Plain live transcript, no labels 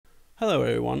Hello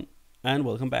everyone and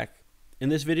welcome back. In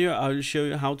this video I will show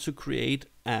you how to create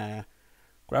a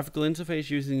graphical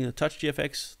interface using the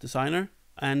TouchGFX Designer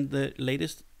and the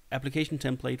latest application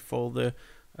template for the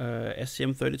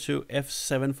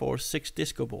STM32F746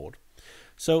 disco board.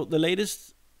 So the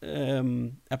latest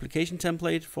application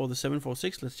template for the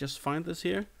 746, let's just find this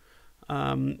here.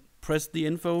 Press the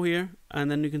info here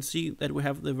and then you can see that we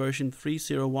have the version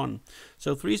 3.0.1.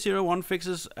 So 3.0.1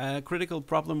 fixes a critical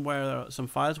problem where some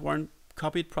files weren't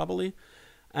copied properly,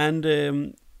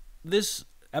 and this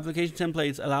application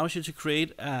template allows you to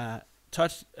create a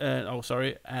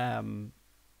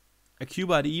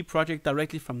CubeIDE project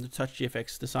directly from the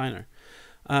TouchGFX Designer.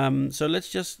 So let's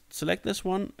just select this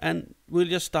one and we'll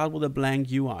just start with a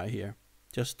blank UI here.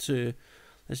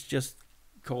 Let's just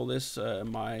call this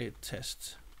my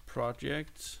test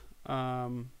project.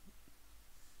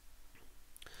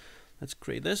 Let's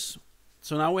create this.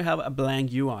 So now we have a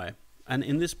blank UI, and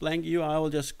in this blank UI I will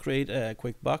just create a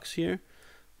quick box here.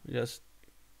 We just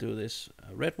do this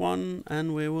red one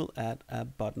and we will add a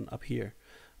button up here.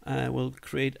 We'll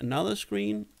create another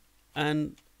screen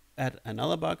and add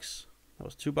another box. There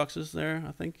was two boxes there,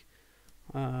 I think.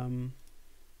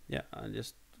 Yeah, I'll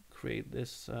just create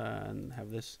this and have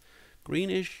this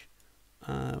greenish.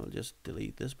 We'll just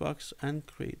delete this box and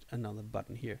create another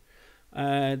button here.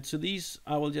 To these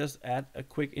I will just add a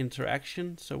quick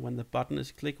interaction, so when the button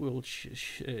is clicked we will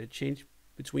change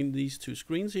between these two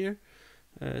screens here.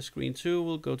 Screen 2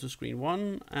 will go to screen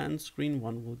 1 and screen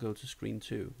 1 will go to screen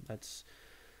 2. That's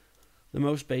the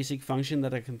most basic function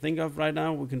that I can think of right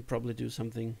now. We can probably do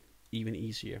something even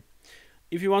easier.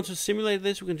 If you want to simulate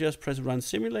this, we can just press run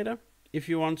simulator. If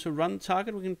you want to run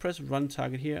target, we can press run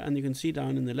target here, and you can see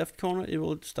down in the left corner it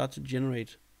will start to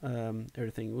generate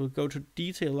everything. We'll go to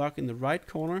detail log in the right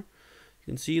corner. You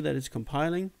can see that it's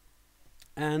compiling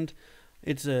and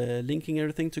it's linking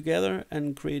everything together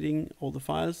and creating all the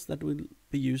files that will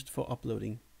be used for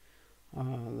uploading.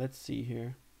 Let's see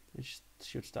here. It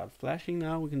should start flashing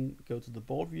now. We can go to the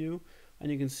board view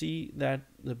and you can see that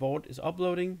the board is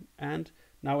uploading, and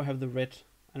now we have the red,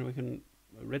 and we can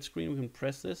red screen. We can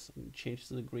press this and change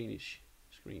to the greenish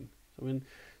screen. So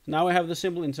now we have the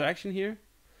simple interaction here.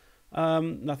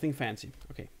 Nothing fancy.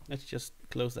 Okay, let's just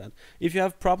close that. If you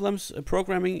have problems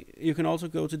programming, you can also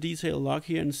go to detail log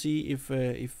here and see if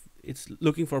it's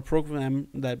looking for a program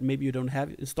that maybe you don't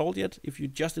have installed yet. If you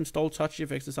just install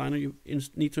TouchGFX Designer, you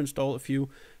need to install a few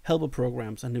helper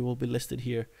programs, and they will be listed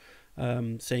here,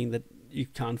 saying that you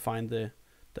can't find the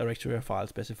directory or file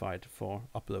specified for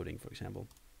uploading, for example.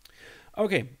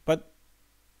 Okay, but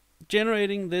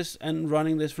generating this and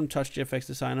running this from TouchGFX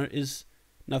Designer is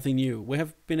nothing new. We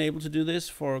have been able to do this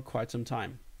for quite some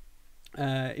time.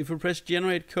 If we press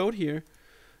generate code here,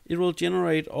 it will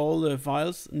generate all the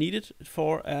files needed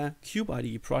for a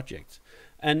CubeIDE project.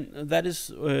 And that is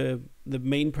the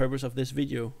main purpose of this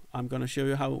video. I'm going to show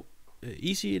you how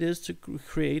easy it is to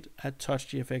create a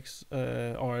TouchGFX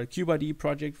or a CubeIDE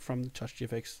project from the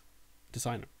TouchGFX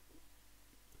Designer.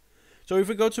 So if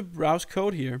we go to browse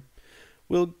code here,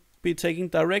 we'll be taken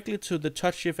directly to the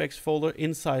TouchGFX folder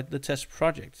inside the test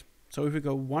project. So if we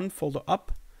go one folder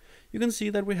up, you can see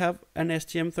that we have an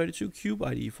STM32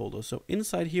 CubeIDE folder. So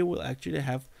inside here we'll actually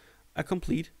have a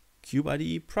complete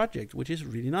CubeIDE project, which is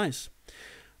really nice.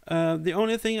 The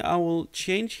only thing I will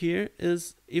change here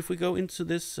is if we go into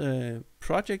this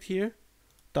project here,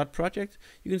 .project,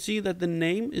 you can see that the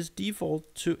name is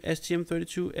default to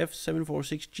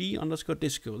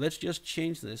STM32F746G_disco. Let's just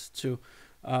change this to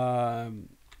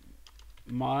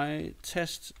my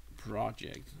test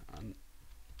project, and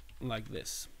like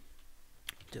this.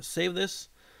 Just save this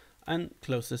and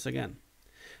close this again.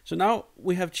 So now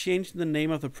we have changed the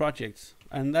name of the project,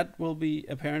 and that will be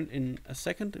apparent in a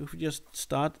second if we just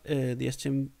start the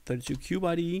STM32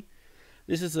 CubeIDE.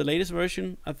 This is the latest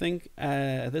version, I think,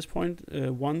 at this point,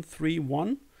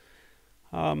 1.3.1,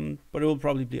 but it will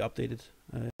probably be updated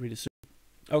really soon.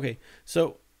 Okay,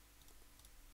 so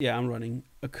yeah, I'm running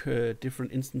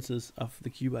different instances of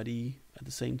the CubeIDE at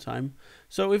the same time.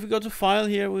 So if we go to file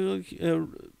here, we will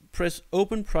press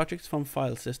open project from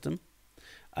file system,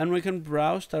 and we can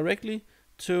browse directly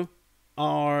to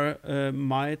our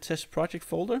my test project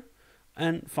folder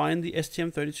and find the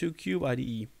STM32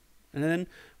 CubeIDE. And then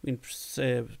we can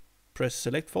press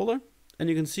select folder, and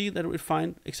you can see that we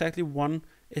find exactly one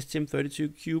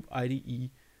STM32 CubeIDE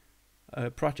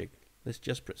project. Let's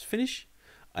just press finish,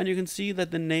 and you can see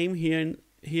that the name here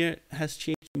has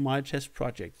changed to my test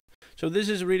project. So this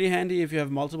is really handy if you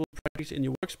have multiple projects in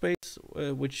your workspace,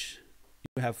 which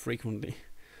you have frequently.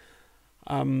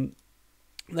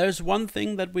 There's one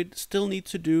thing that we still need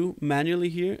to do manually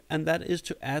here, and that is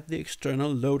to add the external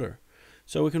loader.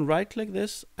 So we can right click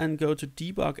this and go to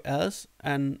debug as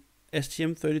an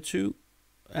STM32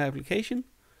 application,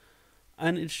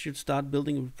 and it should start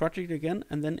building a project again,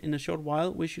 and then in a short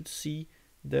while we should see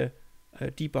the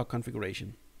debug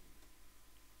configuration.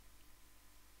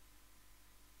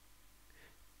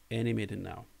 Animated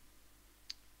now.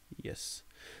 Yes.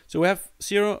 So we have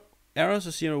 0 errors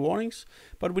or 0 warnings,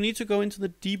 but we need to go into the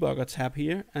debugger tab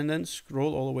here and then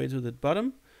scroll all the way to the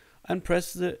bottom and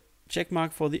press the check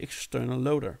mark for the external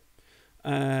loader.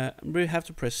 We have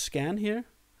to press scan here,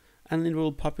 and it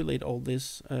will populate all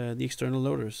this, the external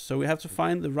loaders. So we have to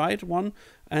find the right one,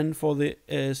 and for the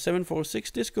 746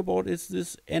 disco board, it's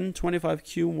this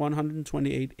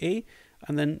N25Q128A,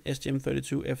 and then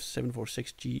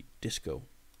STM32F746G disco.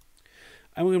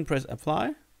 And we can press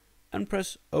apply and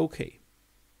press OK.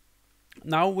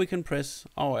 Now we can press,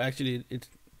 oh actually it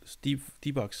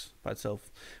debugs by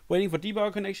itself. Waiting for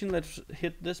debug connection, let's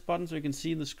hit this button so you can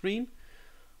see the screen.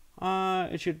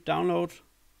 It should download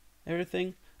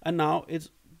everything, and now it's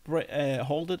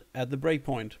halted at the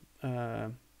breakpoint.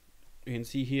 You can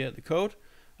see here the code.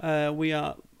 We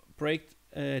are braked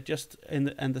just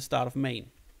in the start of main.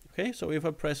 Okay, so if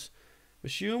I press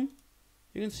resume,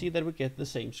 you can see that we get the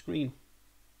same screen.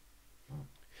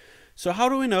 So how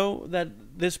do we know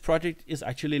that this project is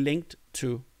actually linked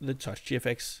to the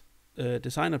TouchGFX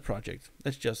Designer project?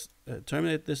 Let's just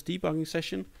terminate this debugging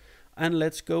session, and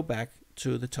let's go back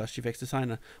to the TouchGFX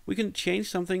Designer. We can change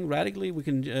something radically. We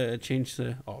can change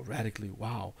the, radically,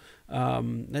 wow.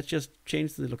 Let's just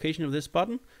change the location of this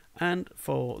button, and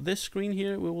for this screen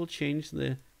here, we will change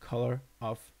the color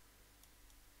of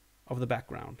the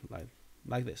background,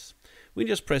 like this. We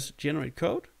just press generate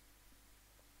code.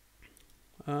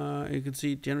 You can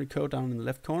see generate code down in the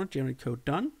left corner, generate code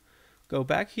done. Go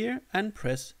back here and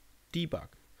press debug.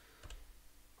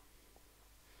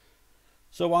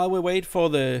 So while we wait for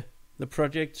the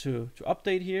project to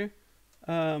update here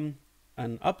and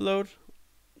upload,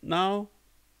 now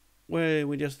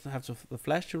we just have the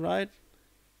flash to write,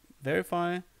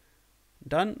 verify,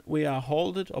 done. We are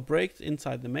halted or braked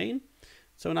inside the main.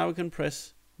 So now we can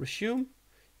press resume.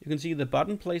 You can see the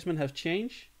button placement has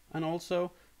changed, and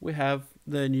also we have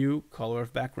the new color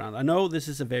of background. I know this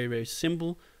is a very, very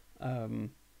simple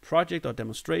project or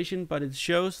demonstration, but it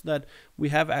shows that we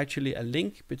have actually a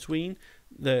link between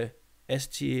the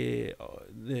CubeIDE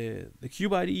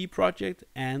project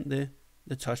and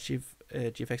the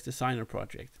TouchGFX Designer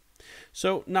project.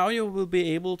 So now you will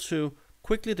be able to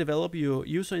quickly develop your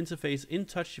user interface in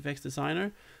TouchGFX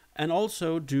Designer, and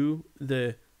also do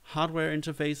the hardware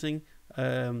interfacing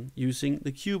using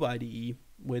the CubeIDE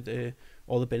with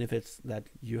all the benefits that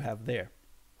you have there.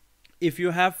 If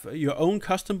you have your own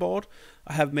custom board,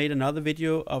 I have made another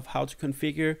video of how to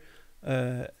configure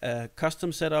a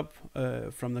custom setup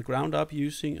from the ground up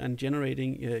using and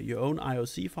generating your own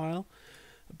IOC file.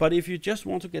 But if you just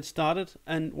want to get started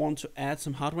and want to add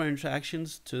some hardware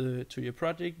interactions to your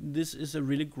project, this is a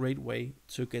really great way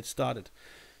to get started.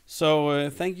 So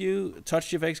thank you,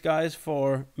 TouchGFX guys,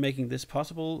 for making this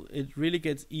possible. It really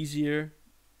gets easier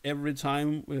every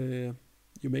time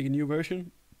you make a new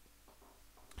version.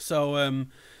 So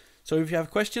so if you have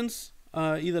questions,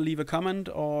 either leave a comment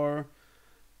or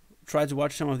try to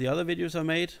watch some of the other videos I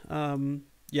made.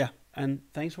 Yeah, and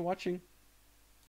thanks for watching.